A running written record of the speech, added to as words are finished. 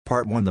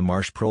Part 1 The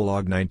Marsh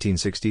Prologue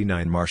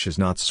 1969 Marsh is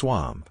not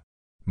swamp.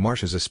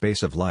 Marsh is a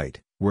space of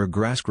light, where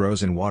grass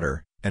grows in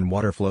water, and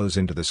water flows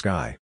into the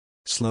sky.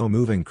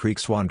 Slow-moving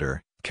creeks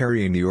wander,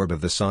 carrying the orb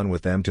of the sun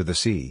with them to the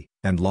sea,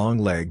 and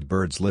long-legged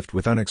birds lift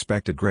with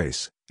unexpected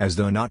grace, as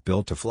though not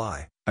built to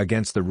fly,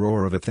 against the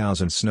roar of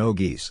 1,000 snow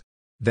geese.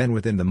 Then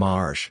within the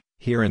marsh,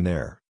 here and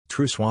there,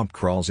 true swamp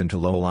crawls into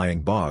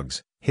low-lying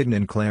bogs, hidden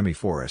in clammy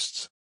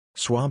forests.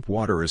 Swamp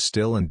water is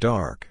still and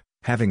dark,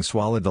 having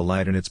swallowed the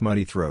light in its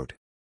muddy throat.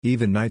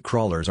 Even night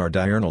crawlers are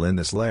diurnal in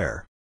this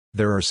lair.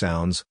 There are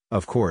sounds,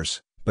 of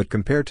course, but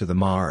compared to the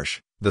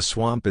marsh, the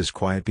swamp is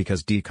quiet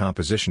because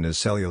decomposition is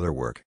cellular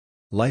work.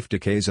 Life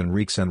decays and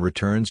reeks and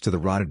returns to the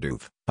rotted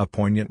oof, a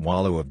poignant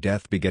wallow of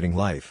death begetting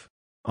life.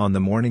 On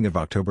the morning of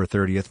October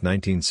 30,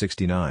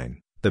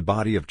 1969, the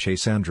body of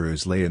Chase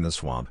Andrews lay in the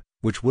swamp,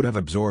 which would have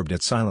absorbed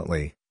it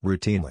silently,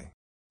 routinely.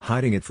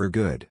 Hiding it for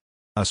good.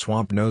 A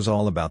swamp knows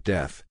all about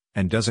death,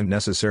 and doesn't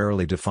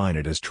necessarily define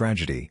it as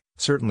tragedy,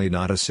 certainly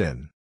not a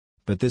sin.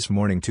 But this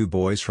morning two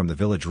boys from the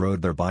village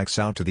rode their bikes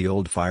out to the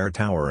old fire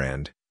tower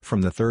and,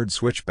 from the third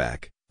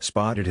switchback,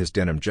 spotted his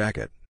denim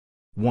jacket.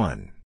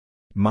 1.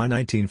 My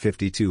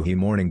 1952 he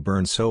morning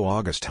burned so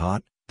August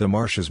hot, the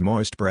marsh's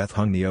moist breath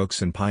hung the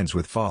oaks and pines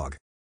with fog.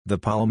 The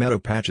palmetto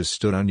patches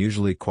stood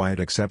unusually quiet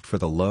except for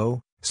the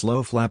low,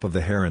 slow flap of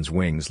the heron's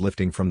wings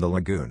lifting from the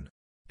lagoon.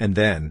 And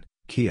then,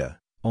 Kia,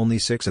 only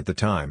 6 at the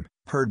time,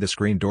 heard the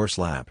screen door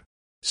slap.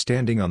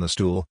 Standing on the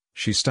stool,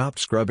 she stopped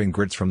scrubbing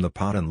grits from the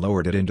pot and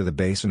lowered it into the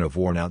basin of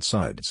worn-out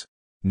suds.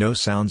 No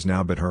sounds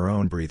now but her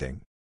own breathing.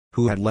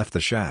 Who had left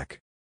the shack?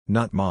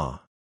 Not Ma.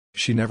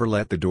 She never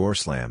let the door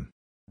slam.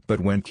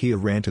 But when Kia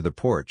ran to the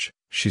porch,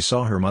 she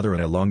saw her mother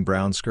in a long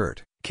brown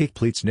skirt, kick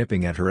pleats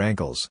nipping at her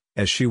ankles,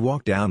 as she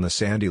walked down the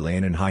sandy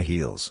lane in high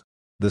heels.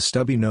 The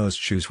stubby-nosed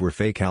shoes were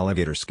fake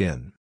alligator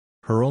skin.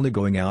 Her only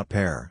going-out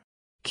pair.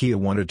 Kia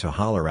wanted to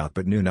holler out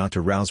but knew not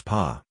to rouse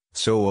Pa,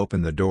 so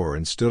opened the door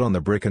and stood on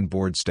the brick and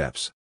board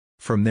steps.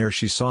 From there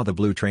she saw the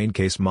blue train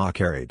case Ma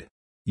carried.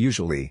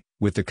 Usually,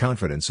 with the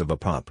confidence of a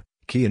pup,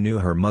 Kia knew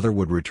her mother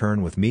would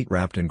return with meat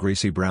wrapped in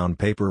greasy brown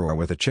paper or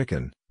with a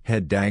chicken,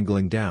 head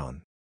dangling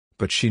down.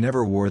 But she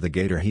never wore the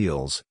gator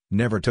heels,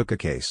 never took a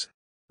case.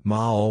 Ma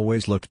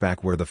always looked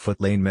back where the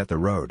foot lane met the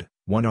road,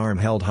 one arm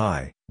held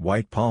high,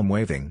 white palm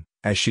waving,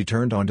 as she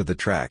turned onto the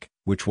track,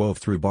 which wove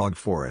through bog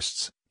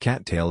forests,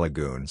 cattail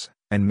lagoons,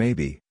 and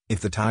maybe, if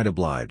the tide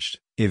obliged,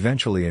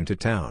 eventually into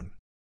town.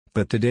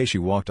 But today she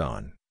walked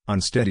on,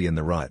 unsteady in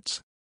the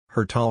ruts.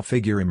 Her tall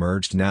figure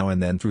emerged now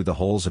and then through the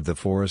holes of the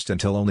forest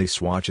until only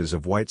swatches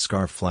of white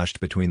scarf flashed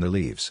between the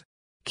leaves.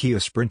 Kia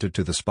sprinted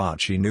to the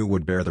spot she knew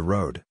would bear the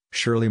road.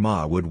 Surely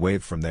Ma would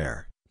wave from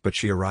there, but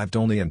she arrived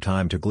only in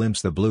time to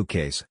glimpse the blue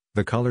case,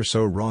 the color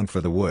so wrong for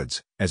the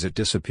woods, as it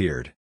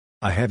disappeared.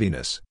 A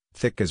heaviness,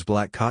 thick as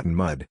black cotton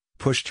mud,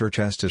 pushed her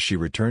chest as she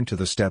returned to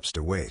the steps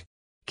to wait.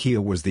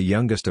 Kia was the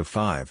youngest of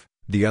 5,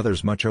 the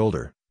others much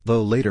older,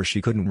 though later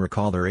she couldn't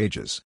recall their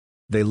ages.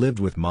 They lived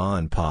with Ma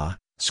and Pa,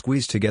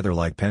 squeezed together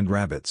like penned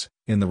rabbits,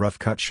 in the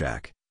rough-cut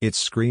shack, its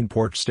screen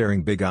porch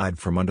staring big-eyed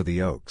from under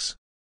the oaks.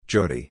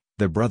 Jody,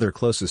 the brother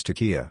closest to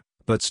Kia,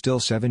 but still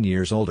 7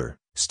 years older,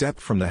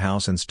 stepped from the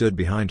house and stood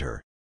behind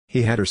her.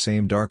 He had her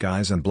same dark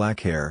eyes and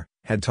black hair,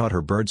 had taught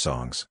her bird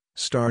songs,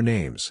 star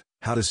names,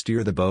 how to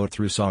steer the boat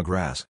through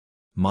sawgrass.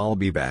 "Ma'll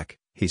be back,"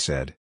 he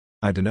said.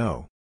 "I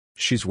dunno.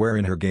 She's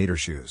wearing her gator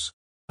shoes.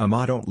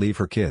 Ma don't leave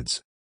her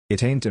kids.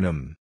 It ain't in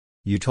 'em.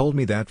 You told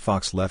me that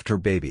fox left her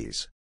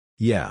babies."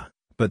 "Yeah,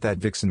 but that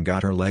vixen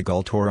got her leg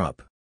all tore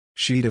up.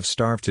 She'd have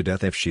starved to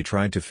death if she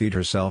tried to feed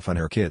herself and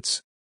her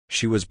kits.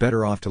 She was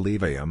better off to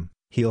leave 'em,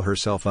 heal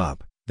herself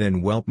up,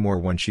 then whelp more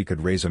when she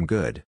could raise 'em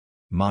good.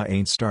 Ma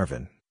ain't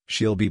starvin',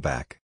 she'll be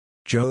back."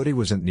 Jody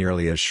wasn't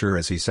nearly as sure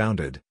as he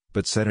sounded,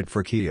 but said it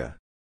for Kia.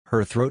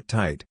 Her throat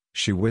tight,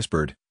 she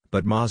whispered,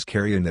 "But Ma's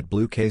carrying that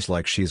blue case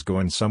like she's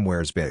going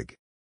somewheres big."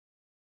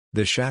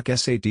 The shack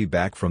sat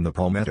back from the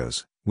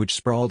palmettos, which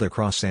sprawled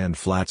across sand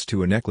flats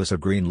to a necklace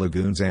of green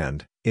lagoons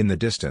and, in the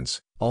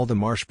distance, all the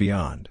marsh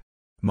beyond.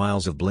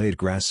 Miles of blade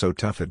grass so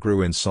tough it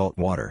grew in salt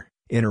water,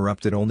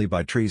 interrupted only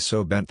by trees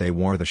so bent they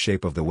wore the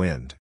shape of the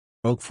wind.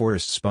 Oak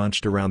forest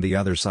sponged around the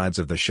other sides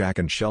of the shack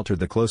and sheltered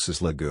the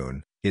closest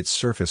lagoon, its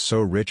surface so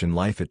rich in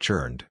life it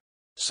churned.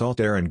 Salt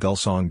air and gull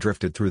song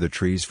drifted through the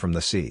trees from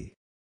the sea.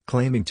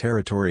 Claiming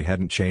territory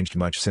hadn't changed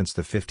much since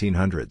the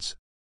 1500s.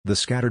 The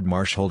scattered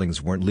marsh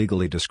holdings weren't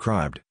legally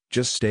described,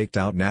 just staked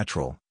out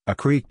natural, a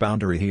creek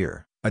boundary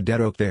here, a dead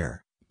oak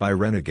there, by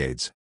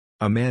renegades.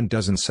 A man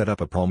doesn't set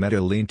up a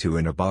palmetto lean-to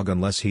in a bog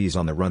unless he's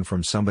on the run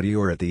from somebody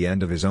or at the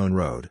end of his own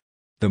road.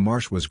 The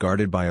marsh was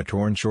guarded by a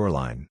torn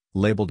shoreline,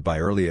 labeled by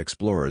early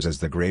explorers as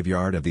the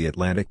graveyard of the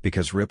Atlantic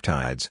because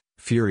riptides,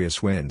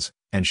 furious winds,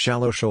 and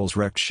shallow shoals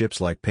wrecked ships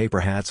like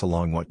paper hats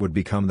along what would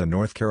become the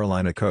North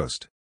Carolina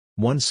coast.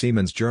 One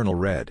seaman's journal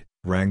read,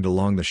 "Ranged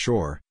along the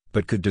shore,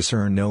 but could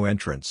discern no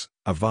entrance.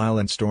 A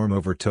violent storm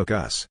overtook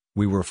us,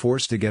 we were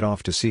forced to get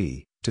off to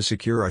sea, to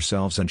secure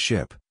ourselves and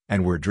ship,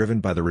 and were driven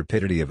by the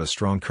rapidity of a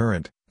strong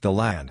current, the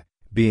land,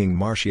 being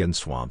marshy and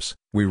swamps,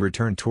 we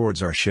returned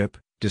towards our ship,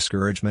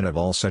 Discouragement of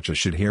all such as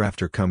should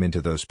hereafter come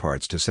into those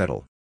parts to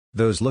settle.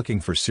 Those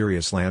looking for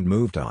serious land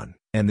moved on,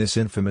 and this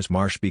infamous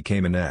marsh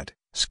became a net,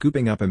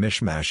 scooping up a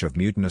mishmash of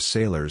mutinous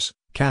sailors,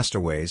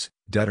 castaways,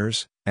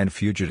 debtors, and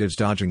fugitives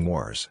dodging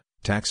wars,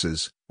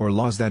 taxes, or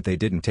laws that they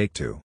didn't take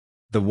to.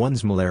 The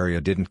ones malaria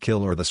didn't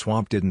kill or the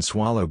swamp didn't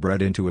swallow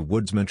bred into a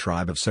woodsman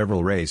tribe of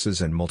several races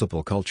and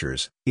multiple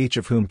cultures, each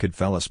of whom could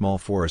fell a small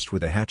forest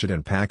with a hatchet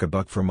and pack a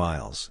buck for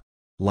miles.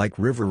 Like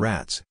river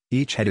rats,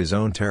 each had his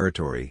own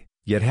territory,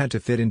 yet had to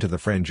fit into the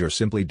fringe or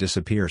simply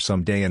disappear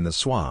someday in the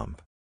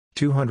swamp.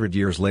 200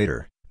 years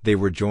later, they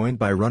were joined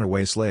by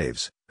runaway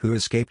slaves, who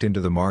escaped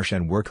into the marsh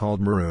and were called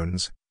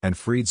maroons, and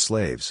freed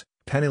slaves,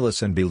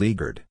 penniless and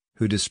beleaguered,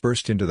 who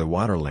dispersed into the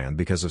waterland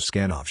because of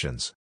scan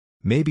options.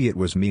 Maybe it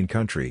was mean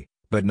country,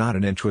 but not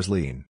an inch was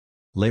lean.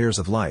 Layers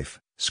of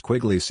life,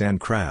 squiggly sand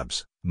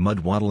crabs,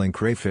 mud-waddling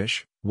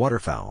crayfish,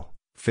 waterfowl,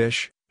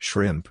 fish,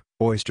 shrimp,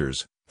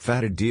 oysters,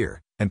 fatted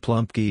deer, and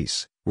plump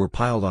geese, were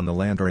piled on the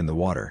land or in the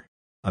water.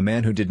 A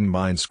man who didn't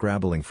mind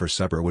scrabbling for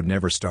supper would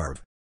never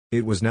starve.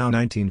 It was now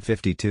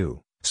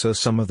 1952, so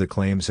some of the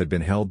claims had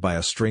been held by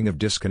a string of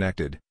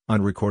disconnected,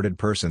 unrecorded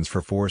persons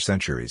for 4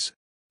 centuries.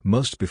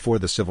 Most before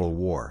the Civil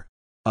War.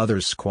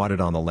 Others squatted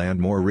on the land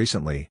more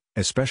recently,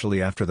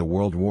 especially after the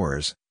World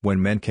Wars,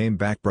 when men came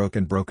back broke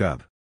and broke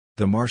up.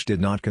 The marsh did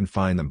not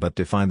confine them but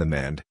defined them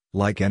and,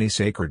 like any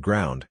sacred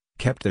ground,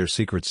 kept their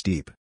secrets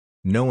deep.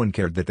 No one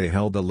cared that they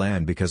held the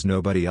land because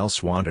nobody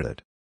else wanted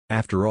it.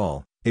 After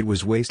all, it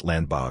was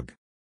wasteland bog.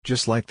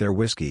 Just like their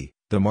whiskey,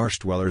 the marsh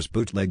dwellers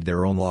bootlegged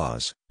their own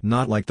laws,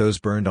 not like those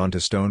burned onto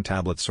stone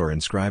tablets or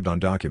inscribed on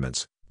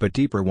documents, but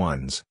deeper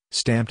ones,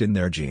 stamped in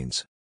their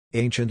genes.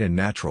 Ancient and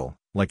natural,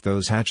 like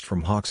those hatched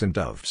from hawks and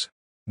doves.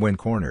 When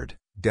cornered,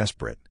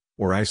 desperate,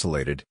 or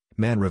isolated,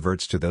 man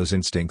reverts to those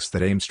instincts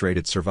that aim straight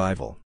at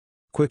survival.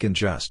 Quick and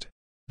just.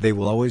 They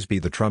will always be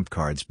the trump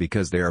cards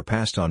because they are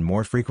passed on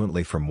more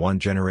frequently from one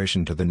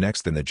generation to the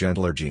next than the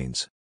gentler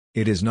genes.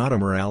 It is not a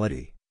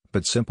morality,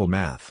 but simple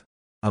math.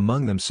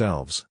 Among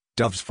themselves,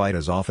 doves fight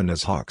as often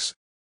as hawks.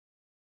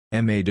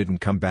 Ma didn't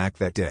come back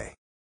that day.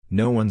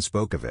 No one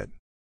spoke of it.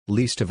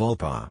 Least of all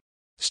Pa.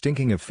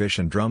 Stinking of fish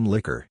and drum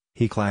liquor,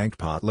 he clanked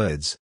pot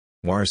lids.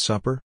 "War's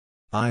supper?"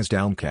 Eyes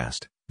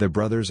downcast, the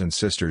brothers and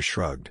sisters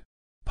shrugged.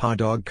 Pa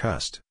dog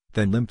cussed,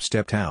 then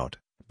limp-stepped out,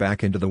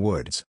 back into the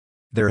woods.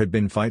 There had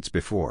been fights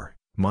before,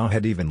 Ma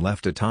had even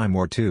left a time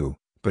or two,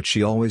 but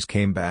she always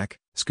came back,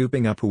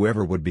 scooping up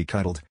whoever would be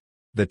cuddled.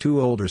 The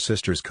 2 older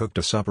sisters cooked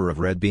a supper of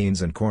red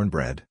beans and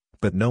cornbread,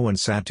 but no one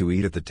sat to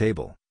eat at the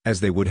table,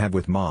 as they would have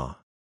with Ma.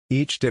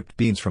 Each dipped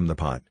beans from the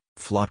pot,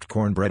 flopped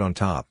cornbread on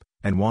top,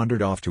 and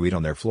wandered off to eat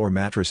on their floor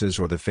mattresses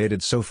or the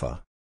faded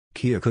sofa.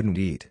 Kia couldn't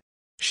eat.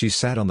 She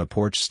sat on the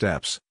porch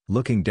steps,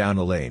 looking down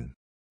a lane.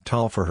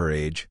 Tall for her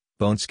age,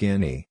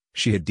 bone-skinny,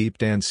 she had deep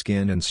tan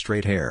skin and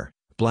straight hair,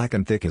 black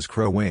and thick as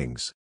crow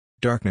wings.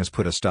 Darkness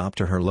put a stop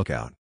to her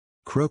lookout.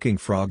 Croaking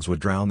frogs would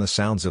drown the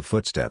sounds of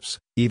footsteps.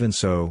 Even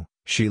so,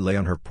 she lay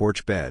on her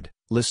porch bed,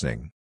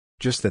 listening.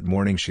 Just that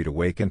morning she'd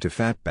awaken to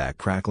fatback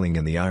crackling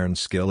in the iron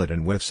skillet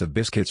and whiffs of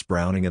biscuits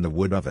browning in the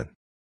wood oven.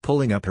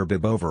 Pulling up her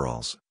bib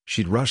overalls,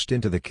 she'd rushed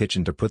into the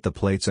kitchen to put the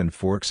plates and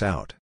forks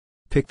out.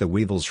 Pick the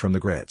weevils from the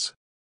grits.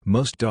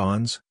 Most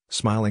dawns,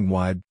 smiling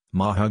wide,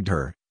 Ma hugged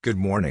her. "Good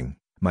morning,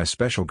 my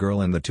special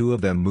girl," and the 2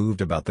 of them moved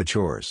about the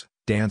chores,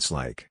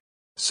 dance-like.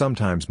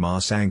 Sometimes Ma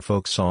sang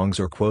folk songs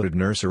or quoted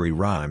nursery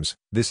rhymes,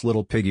 "This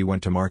little piggy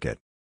went to market."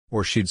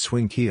 Or she'd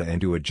swing Kia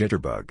into a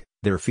jitterbug,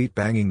 their feet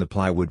banging the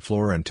plywood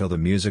floor until the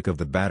music of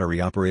the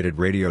battery-operated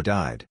radio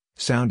died,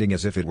 sounding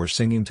as if it were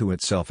singing to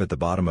itself at the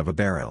bottom of a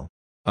barrel.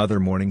 Other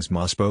mornings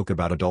Ma spoke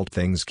about adult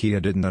things Kia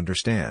didn't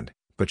understand,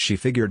 but she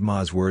figured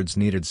Ma's words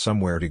needed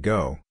somewhere to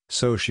go,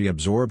 so she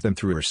absorbed them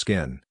through her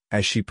skin,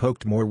 as she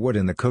poked more wood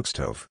in the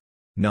cookstove.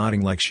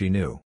 Nodding like she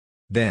knew.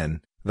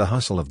 Then, the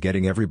hustle of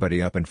getting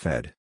everybody up and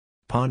fed.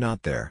 Pa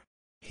not there.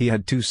 He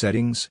had 2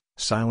 settings,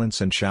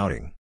 silence and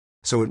shouting.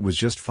 So it was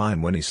just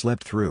fine when he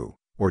slept through,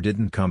 or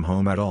didn't come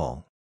home at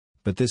all.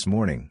 But this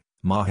morning,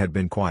 Ma had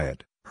been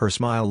quiet, her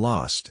smile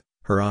lost,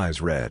 her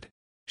eyes red.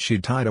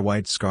 She'd tied a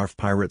white scarf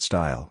pirate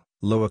style,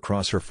 low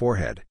across her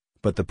forehead,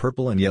 but the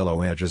purple and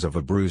yellow edges of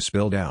a bruise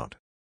spilled out.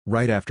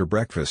 Right after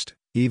breakfast,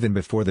 even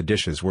before the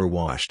dishes were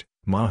washed,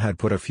 Ma had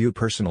put a few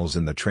personals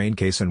in the train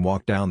case and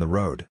walked down the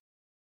road.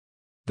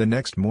 The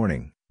next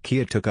morning,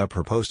 Kia took up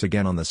her post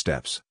again on the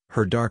steps,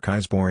 her dark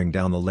eyes boring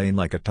down the lane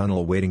like a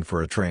tunnel waiting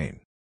for a train.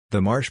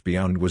 The marsh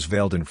beyond was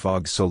veiled in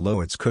fog so low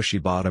its cushy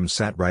bottom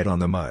sat right on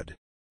the mud.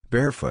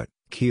 Barefoot,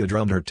 Kia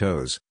drummed her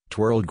toes,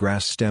 twirled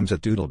grass stems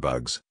at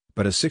doodlebugs,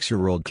 but a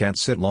 6-year-old can't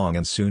sit long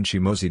and soon she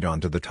moseyed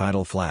onto the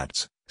tidal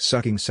flats,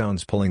 sucking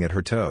sounds pulling at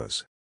her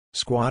toes.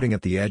 Squatting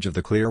at the edge of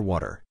the clear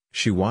water,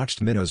 she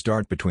watched minnows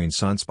dart between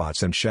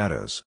sunspots and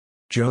shadows.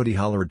 Jody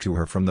hollered to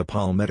her from the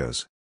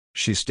palmettos.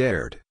 She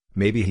stared,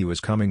 maybe he was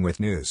coming with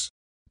news.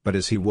 But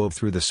as he wove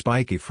through the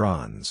spiky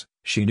fronds,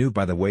 she knew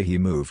by the way he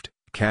moved,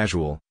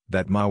 casual,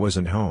 that Ma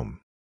wasn't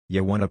home.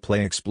 "Ya wanna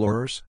play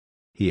explorers?"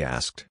 he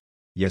asked.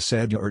 "Ya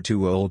said you're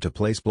too old to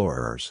play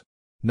explorers."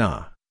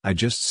 "Nah, I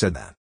just said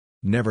that.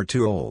 Never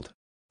too old."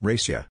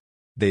 Race ya.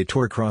 They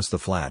tore across the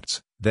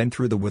flats, then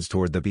through the woods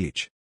toward the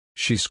beach.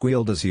 She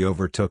squealed as he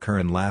overtook her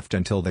and laughed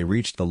until they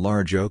reached the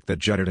large oak that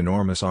jutted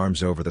enormous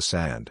arms over the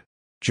sand.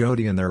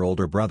 Jody and their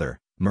older brother,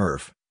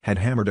 Murph, had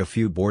hammered a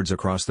few boards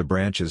across the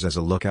branches as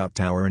a lookout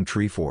tower and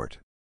tree fort.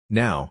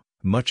 Now,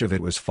 much of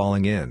it was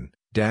falling in,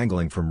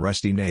 dangling from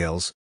rusty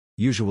nails.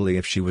 Usually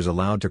if she was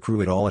allowed to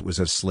crew it all, it was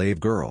as slave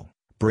girl,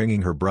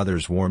 bringing her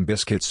brother's warm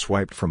biscuits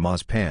swiped from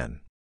Ma's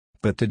pan.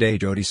 But today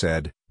Jody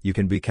said, "You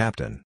can be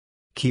captain."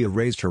 Kia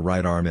raised her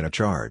right arm in a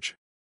charge.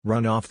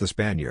 "Run off the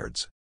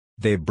Spaniards."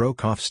 They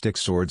broke off stick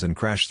swords and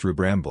crashed through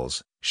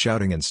brambles,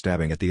 shouting and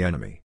stabbing at the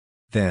enemy.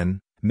 Then,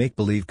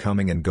 make-believe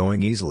coming and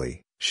going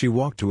easily, she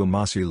walked to a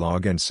mossy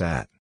log and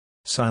sat.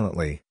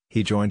 Silently,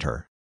 he joined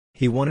her.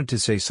 He wanted to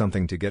say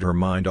something to get her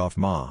mind off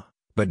Ma,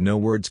 but no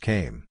words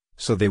came,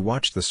 so they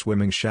watched the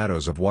swimming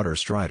shadows of water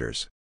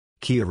striders.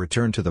 Kia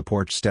returned to the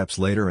porch steps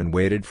later and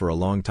waited for a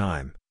long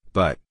time,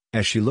 but,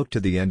 as she looked to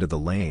the end of the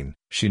lane,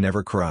 she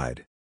never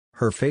cried.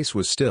 Her face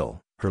was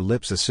still, her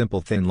lips a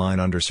simple thin line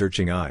under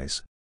searching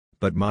eyes.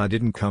 But Ma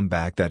didn't come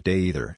back that day either.